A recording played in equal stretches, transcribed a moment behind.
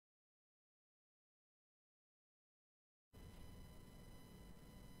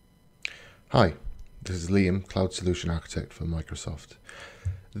Hi, this is Liam, Cloud Solution Architect for Microsoft.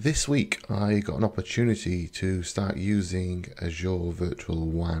 This week I got an opportunity to start using Azure Virtual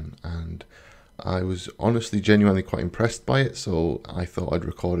WAN, and I was honestly genuinely quite impressed by it, so I thought I'd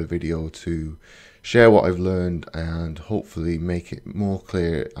record a video to share what I've learned and hopefully make it more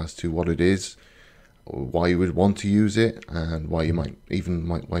clear as to what it is, why you would want to use it, and why you might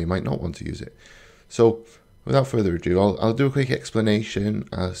not want to use it. So without further ado, I'll do a quick explanation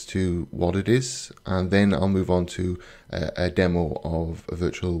as to what it is, and then I'll move on to a demo of a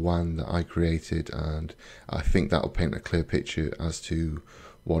virtual WAN that I created, and I think that'll paint a clear picture as to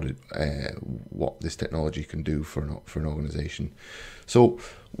what this technology can do for an organization. So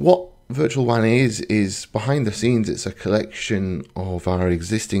what virtual WAN is behind the scenes, it's a collection of our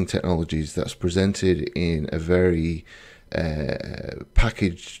existing technologies that's presented in a very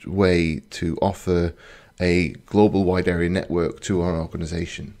packaged way to offer a global wide area network to our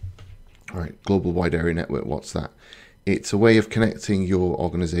organization. All right, global wide area network, what's that? It's a way of connecting your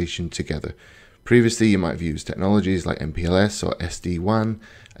organization together. Previously, you might have used technologies like MPLS or SD-WAN.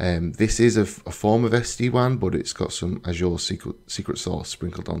 This is a form of SD-WAN, but it's got some Azure secret sauce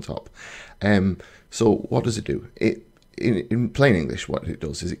sprinkled on top. So what does it do? In plain English, what it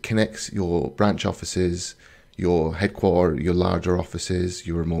does is it connects your branch offices, your headquarters, your larger offices,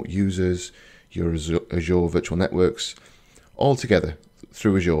 your remote users, your Azure virtual networks, all together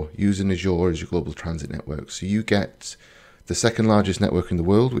through Azure, using Azure as your global transit network. So you get the second largest network in the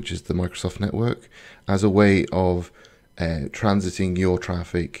world, which is the Microsoft network, as a way of transiting your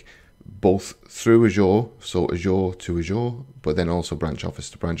traffic both through Azure, so Azure to Azure, but then also branch office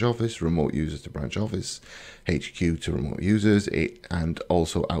to branch office, remote users to branch office, HQ to remote users, and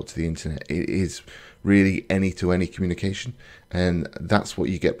also out to the internet. It is really any-to-any communication, and that's what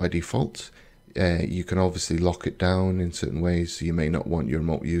you get by default. You can obviously lock it down in certain ways, so you may not want your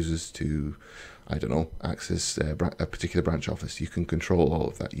remote users to, I don't know, access a particular branch office. You can control all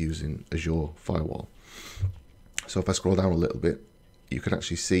of that using Azure Firewall. So if I scroll down a little bit, you can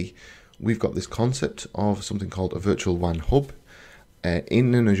actually see we've got this concept of something called a virtual WAN hub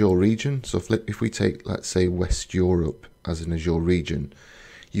in an Azure region. So if we take, let's say, West Europe as an Azure region,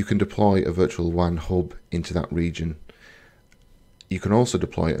 you can deploy a virtual WAN hub into that region. You can also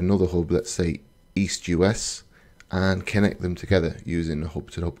deploy another hub, let's say East US, and connect them together using a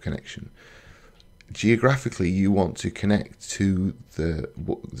hub-to-hub connection. Geographically, you want to connect to the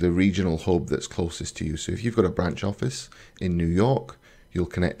regional hub that's closest to you. So if you've got a branch office in New York, you'll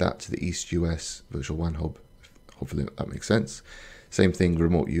connect that to the East US virtual WAN hub. Hopefully that makes sense. Same thing,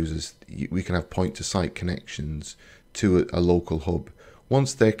 remote users. We can have point-to-site connections to a local hub.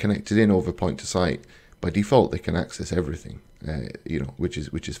 Once they're connected in over point-to-site, by default, they can access everything, which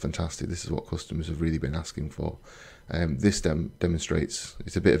is fantastic. This is what customers have really been asking for. This demonstrates,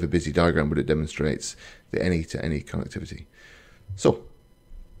 it's a bit of a busy diagram, but it demonstrates the any-to-any connectivity. So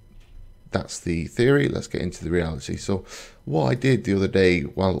that's the theory. Let's get into the reality. So what I did the other day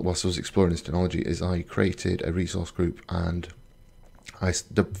whilst I was exploring this technology is I created a resource group, and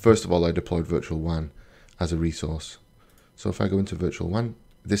first of all, I deployed virtual WAN as a resource. So if I go into virtual WAN,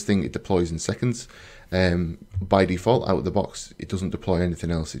 this thing, it deploys in seconds. By default, out of the box, it doesn't deploy anything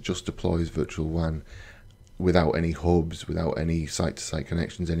else. It just deploys virtual WAN without any hubs, without any site-to-site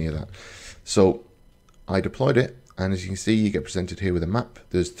connections, any of that. So I deployed it, and as you can see, you get presented here with a map.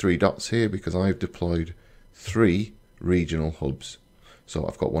 There's 3 dots here because I've deployed 3 regional hubs. So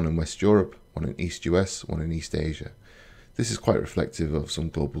I've got one in West Europe, one in East US, one in East Asia. This is quite reflective of some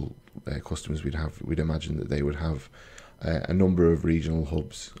global customers we'd have. We'd imagine that they would have a number of regional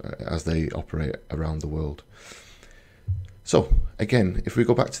hubs as they operate around the world. So again, if we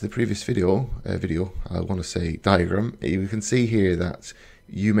go back to the previous video, I want to say diagram, you can see here that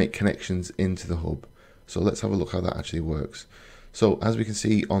you make connections into the hub. So let's have a look how that actually works. So as we can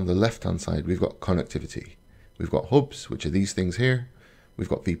see on the left hand side, we've got connectivity. We've got hubs, which are these things here. We've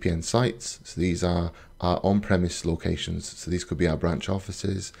got VPN sites. So these are our on-premise locations. So these could be our branch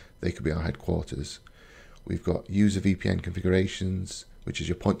offices. They could be our headquarters. We've got user VPN configurations, which is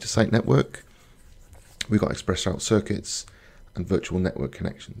your point-to-site network. We've got ExpressRoute circuits and virtual network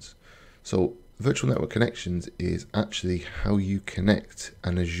connections. So virtual network connections is actually how you connect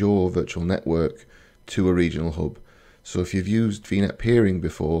an Azure virtual network to a regional hub. So if you've used VNet peering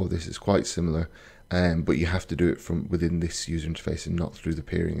before, this is quite similar, but you have to do it from within this user interface and not through the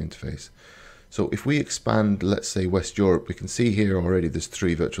peering interface. So if we expand, let's say West Europe, we can see here already there's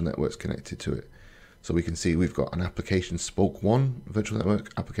 3 virtual networks connected to it. So we can see we've got an application spoke 1 virtual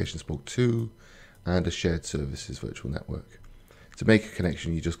network, application spoke 2, and a shared services virtual network. To make a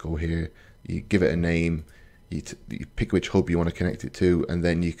connection, you just go here, you give it a name, you pick which hub you want to connect it to, and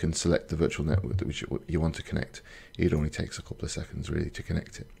then you can select the virtual network that which you want to connect. It only takes a couple of seconds really to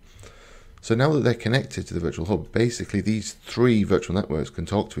connect it. So now that they're connected to the virtual hub, basically these three virtual networks can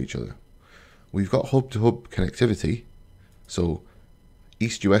talk to each other. We've got hub-to-hub connectivity, so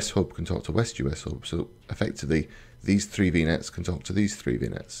East US hub can talk to West US hub. So effectively, these three VNets can talk to these three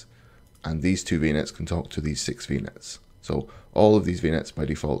VNets, and these two VNets can talk to these 6 VNets. So all of these VNets by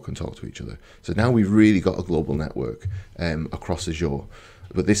default can talk to each other. So now we've really got a global network across Azure.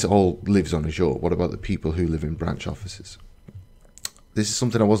 But this all lives on Azure. What about the people who live in branch offices? This is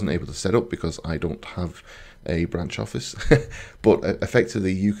something I wasn't able to set up because I don't have a branch office. But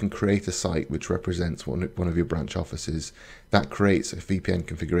effectively, you can create a site which represents one of your branch offices. That creates a VPN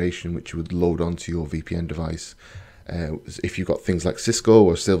configuration which you would load onto your VPN device. If you've got things like Cisco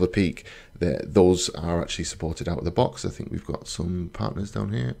or Silver Peak, those are actually supported out of the box. I think we've got some partners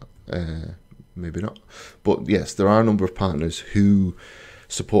down here, maybe not. But yes, there are a number of partners who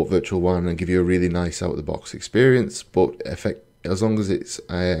support Virtual WAN and give you a really nice out-of-the-box experience. But as long as it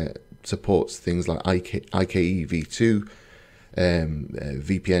supports things like IKEv2,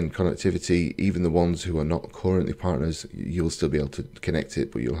 VPN connectivity, even the ones who are not currently partners, you'll still be able to connect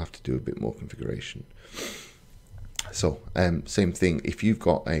it, but you'll have to do a bit more configuration. So same thing, if you've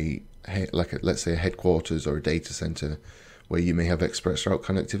got let's say a headquarters or a data center where you may have ExpressRoute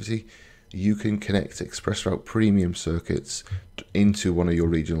connectivity, you can connect ExpressRoute premium circuits into one of your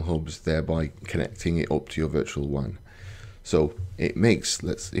regional hubs, thereby connecting it up to your virtual WAN. So it makes,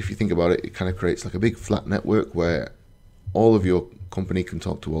 if you think about it, it kind of creates like a big flat network where all of your company can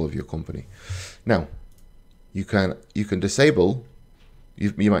talk to all of your company. Now, you can disable.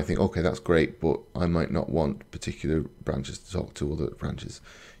 You might think, okay, that's great, but I might not want particular branches to talk to other branches.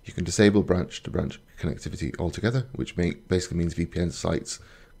 You can disable branch-to-branch connectivity altogether, which basically means VPN sites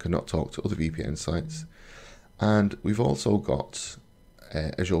cannot talk to other VPN sites. And we've also got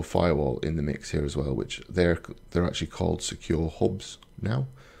Azure Firewall in the mix here as well, which they're actually called secure hubs now.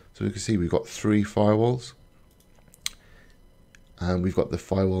 So you can see we've got 3 firewalls, and we've got the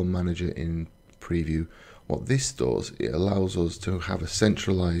firewall manager in preview. What this does, it allows us to have a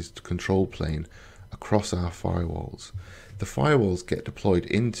centralized control plane across our firewalls. The firewalls get deployed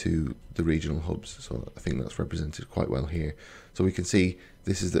into the regional hubs, so I think that's represented quite well here. So we can see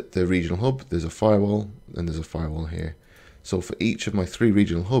this is the regional hub, there's a firewall, and there's a firewall here. So for each of my 3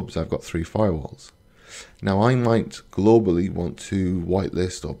 regional hubs, I've got 3 firewalls. Now I might globally want to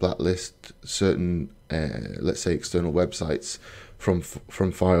whitelist or blacklist certain, let's say, external websites from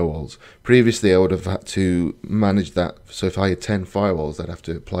firewalls. Previously, I would have had to manage that. So if I had 10 firewalls, I'd have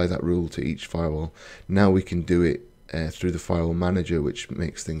to apply that rule to each firewall. Now we can do it through the firewall manager, which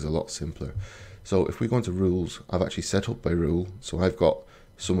makes things a lot simpler. So if we go into rules, I've actually set up by rule. So I've got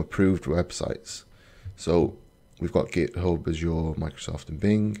some approved websites. So we've got GitHub, Azure, Microsoft, and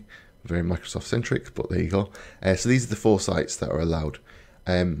Bing. Very Microsoft centric, but there you go. So these are the 4 sites that are allowed.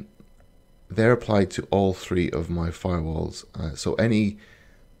 They're applied to all 3 of my firewalls. So any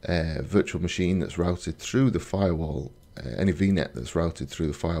virtual machine that's routed through the firewall, any VNet that's routed through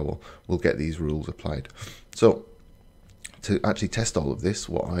the firewall, will get these rules applied. So to actually test all of this,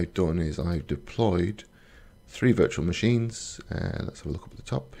 what I've done is I've deployed 3 virtual machines. Let's have a look up at the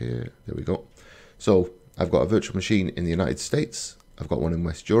top here. There we go. So I've got a virtual machine in the United States. I've got one in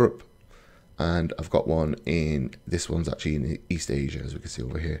West Europe. And I've got one this one's actually in East Asia, as we can see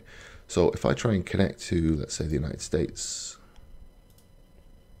over here. So if I try and connect to, let's say, the United States,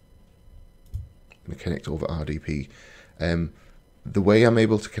 I'm going to connect over RDP. The way I'm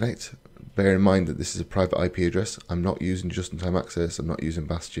able to connect, bear in mind that this is a private IP address. I'm not using just-in-time access. I'm not using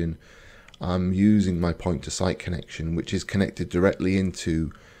Bastion. I'm using my point-to-site connection, which is connected directly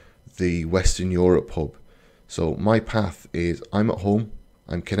into the Western Europe hub. So my path is, I'm at home.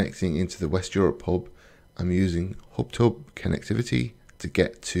 I'm connecting into the West Europe hub. I'm using hub-to-hub connectivity to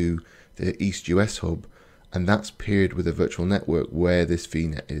get to the East US hub, and that's paired with a virtual network where this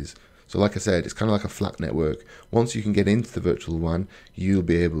VNet is. So like I said, it's kind of like a flat network. Once you can get into the virtual WAN, you'll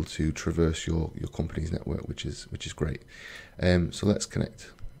be able to traverse your company's network, which is great. So let's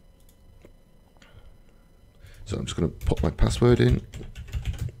connect. So I'm just going to put my password in.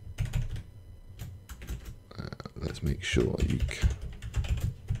 Let's make sure you can,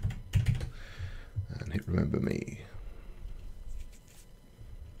 and hit remember me.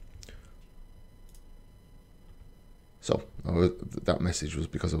 So that message was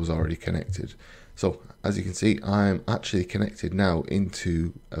because I was already connected. So as you can see, I'm actually connected now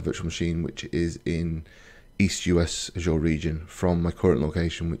into a virtual machine which is in East US Azure region from my current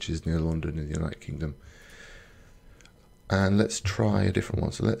location, which is near London in the United Kingdom. And let's try a different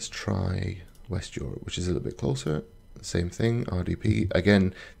one. So let's try West Europe, which is a little bit closer. Same thing, RDP.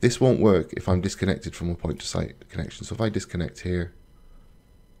 Again, this won't work if I'm disconnected from a point-to-site connection. So if I disconnect here,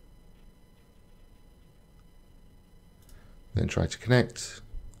 then try to connect,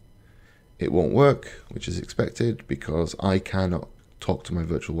 it won't work, which is expected because I cannot talk to my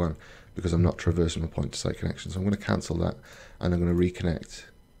virtual WAN because I'm not traversing a point-to-site connection. So I'm going to cancel that and I'm going to reconnect.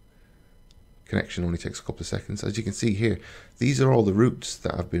 Connection only takes a couple of seconds. As you can see here, these are all the routes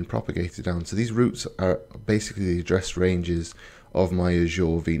that have been propagated down. So these routes are basically the address ranges of my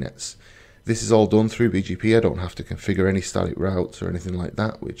Azure VNets. This is all done through BGP. I don't have to configure any static routes or anything like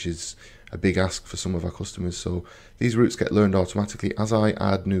that, which is a big ask for some of our customers. So these routes get learned automatically as I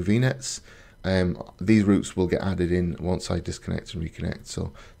add new VNets. These routes will get added in once I disconnect and reconnect.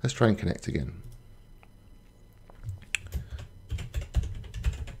 So let's try and connect again.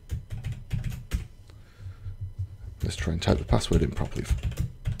 Let's try and type the password in properly.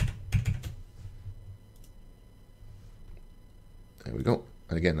 There we go.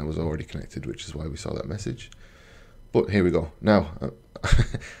 And again, I was already connected, which is why we saw that message. But here we go. Now,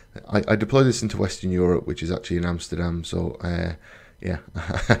 I deployed this into Western Europe, which is actually in Amsterdam. So, yeah,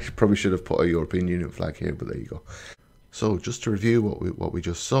 I probably should have put a European Union flag here, but there you go. So just to review what we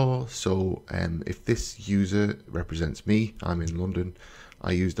just saw. So if this user represents me, I'm in London.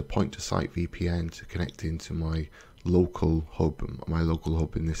 I used a point-to-site VPN to connect into my local hub. My local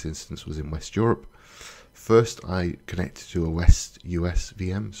hub in this instance was in West Europe. First, I connected to a West US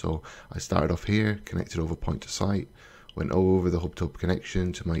VM. So I started off here, connected over point-to-site, went over the hub-to-hub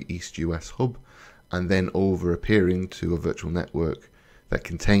connection to my East US hub, and then over appearing to a virtual network that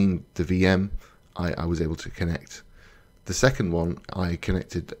contained the VM, I was able to connect. The second one, I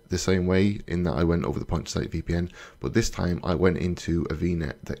connected the same way in that I went over the point-to-site VPN, but this time I went into a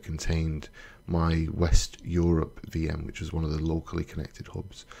VNet that contained my West Europe VM, which was one of the locally connected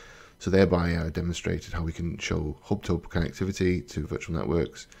hubs. So thereby I demonstrated how we can show hub-to-hub connectivity to virtual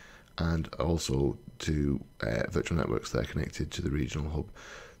networks and also to virtual networks that are connected to the regional hub.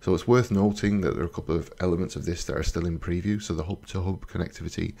 So it's worth noting that there are a couple of elements of this that are still in preview. So the hub-to-hub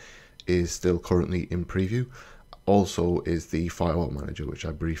connectivity is still currently in preview. Also is the firewall manager, which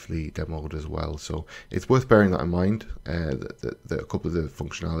I briefly demoed as well. So it's worth bearing that in mind, that a couple of the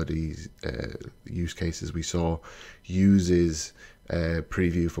functionalities, use cases we saw uses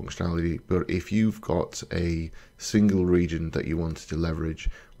preview functionality. But if you've got a single region that you wanted to leverage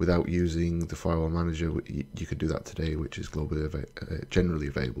without using the firewall manager, you could do that today, which is globally generally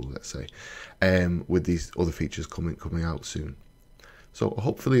available, let's say, with these other features coming out soon. So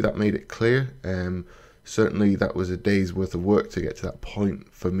hopefully that made it clear. Certainly that was a day's worth of work to get to that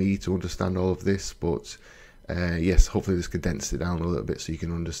point for me to understand all of this, but yes, hopefully this condensed it down a little bit so you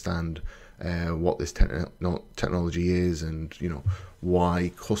can understand what this technology is and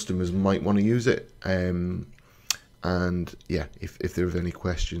why customers might want to use it. And yeah, if there are any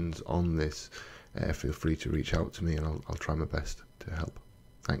questions on this, feel free to reach out to me and I'll try my best to help.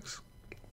 Thanks.